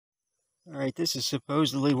Alright, this is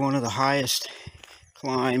supposedly one of the highest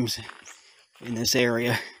climbs in this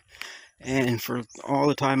area. And for all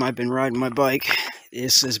the time I've been riding my bike,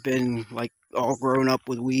 this has been like all grown up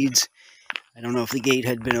with weeds. I don't know if the gate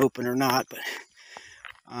had been open or not, but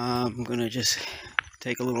I'm going to just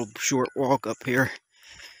take a little short walk up here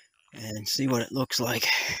and see what it looks like.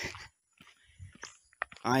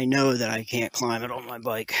 I know that I can't climb it on my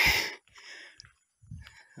bike.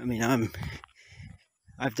 I mean,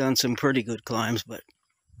 I've done some pretty good climbs, but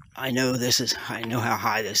I know how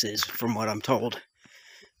high this is from what I'm told.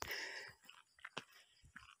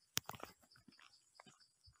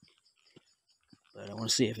 But I want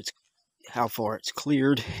to see if how far it's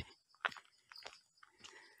cleared.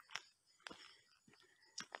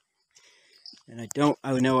 And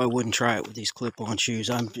I know I wouldn't try it with these clip-on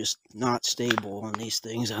shoes. I'm just not stable on these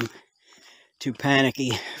things. I'm too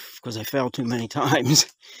panicky because I fell too many times.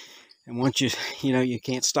 And once you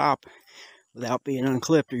can't stop without being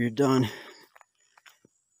unclipped or you're done.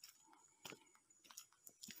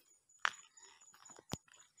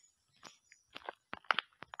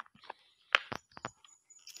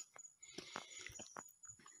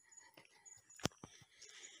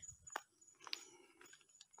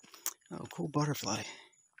 Oh, cool butterfly.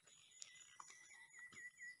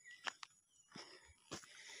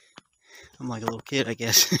 I'm like a little kid, I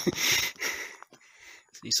guess.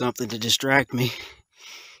 See something to distract me. You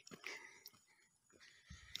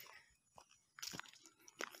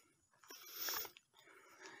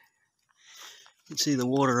can see the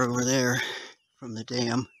water over there from the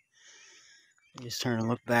dam. I just turn and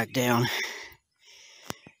look back down.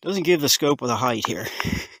 Doesn't give the scope of the height here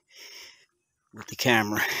with the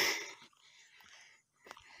camera.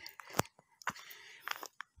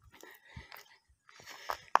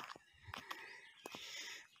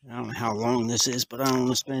 I don't know how long this is, but I don't want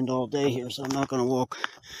to spend all day here, so I'm not going to walk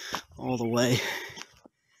all the way.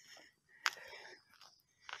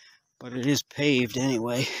 But it is paved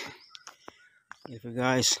anyway. If a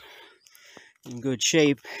guy's in good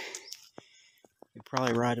shape, he'd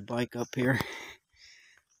probably ride a bike up here.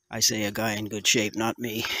 I say a guy in good shape, not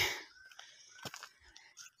me.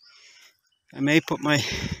 I may put my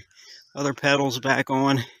other pedals back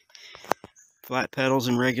on, flat pedals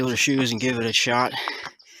and regular shoes, and give it a shot.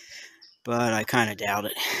 But I kind of doubt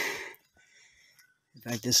it. In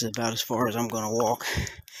fact, this is about as far as I'm going to walk.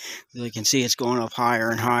 You can see it's going up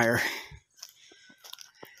higher and higher.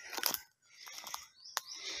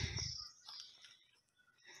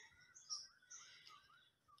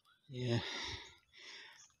 Yeah.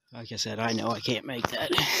 Like I said, I know I can't make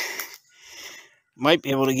that. Might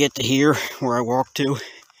be able to get to here where I walk to.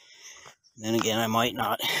 Then again, I might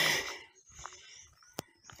not.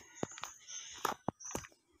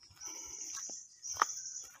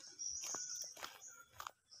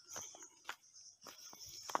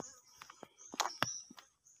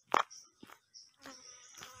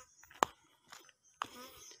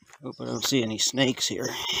 Hope I don't see any snakes here.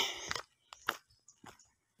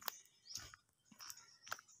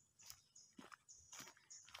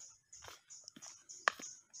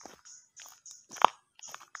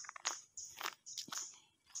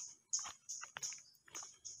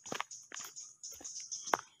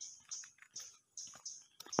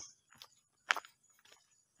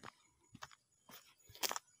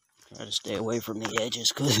 Try to stay away from the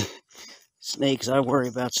edges because snakes, I worry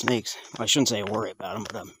about snakes. Well, I shouldn't say I worry about them,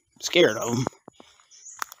 but I'm scared of them.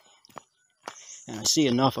 And I see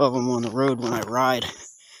enough of them on the road when I ride.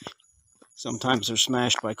 Sometimes they're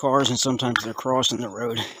smashed by cars and sometimes they're crossing the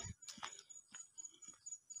road.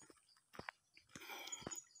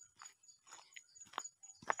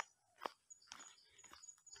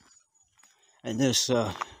 And this,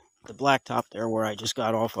 the blacktop there where I just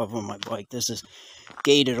got off of on my bike, this is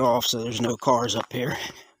gated off so there's no cars up here.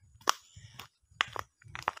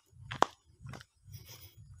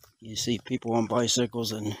 You see people on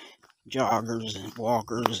bicycles and joggers and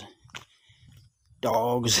walkers,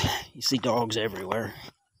 dogs. You see dogs everywhere.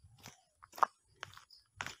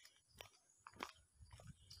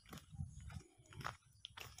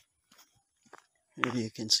 Maybe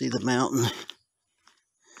you can see the mountain.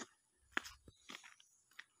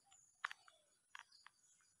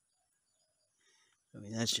 I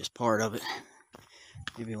mean, that's just part of it.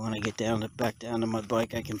 Maybe when I get back down to my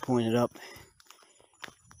bike, I can point it up.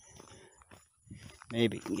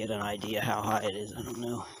 Maybe you can get an idea how high it is. I don't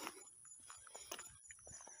know.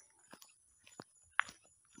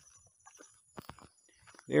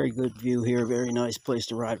 Very good view here. Very nice place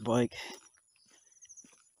to ride a bike.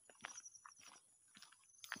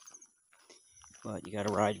 But you got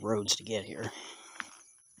to ride roads to get here.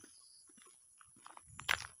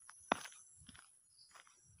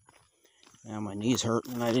 Now my knees hurt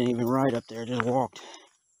and I didn't even ride up there, just walked.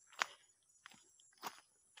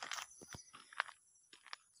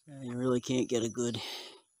 You really can't get a good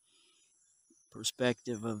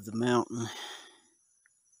perspective of the mountain.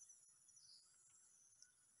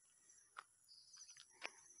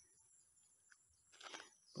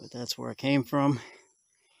 But that's where I came from,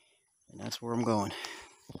 and that's where I'm going.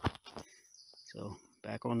 So,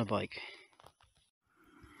 back on the bike.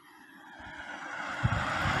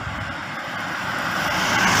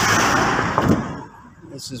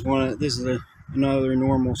 This is another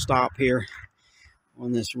normal stop here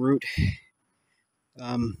on this route.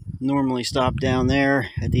 Normally stop down there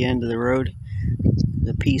at the end of the road,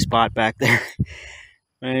 the P spot back there.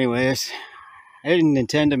 But anyways, I didn't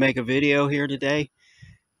intend to make a video here today,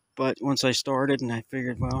 but once I started, and I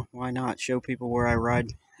figured, well, why not show people where I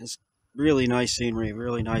ride. It's really nice scenery,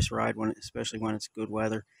 really nice ride, especially when it's good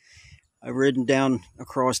weather. I've ridden down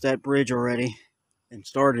across that bridge already and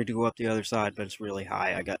started to go up the other side, but it's really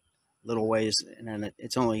high. I got little ways, and then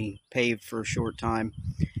it's only paved for a short time.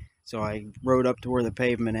 So I rode up to where the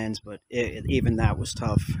pavement ends, but even that was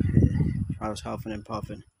tough. I was huffing and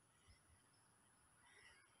puffing.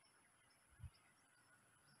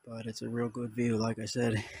 But it's a real good view, like I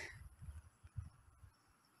said.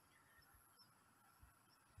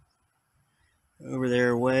 Over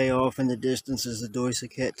there, way off in the distance, is the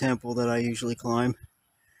Doisiket Temple that I usually climb.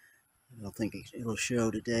 I don't think it'll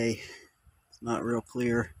show today. It's not real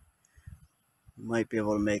clear. You might be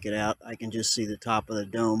able to make it out. I can just see the top of the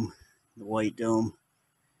dome, the white dome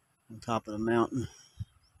on top of the mountain.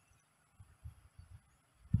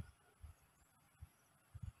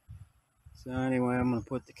 So anyway, I'm going to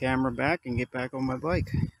put the camera back and get back on my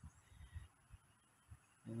bike.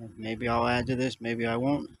 And maybe I'll add to this, maybe I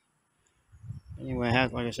won't. Anyway,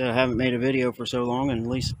 like I said, I haven't made a video for so long, and at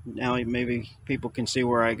least now maybe people can see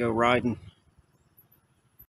where I go riding.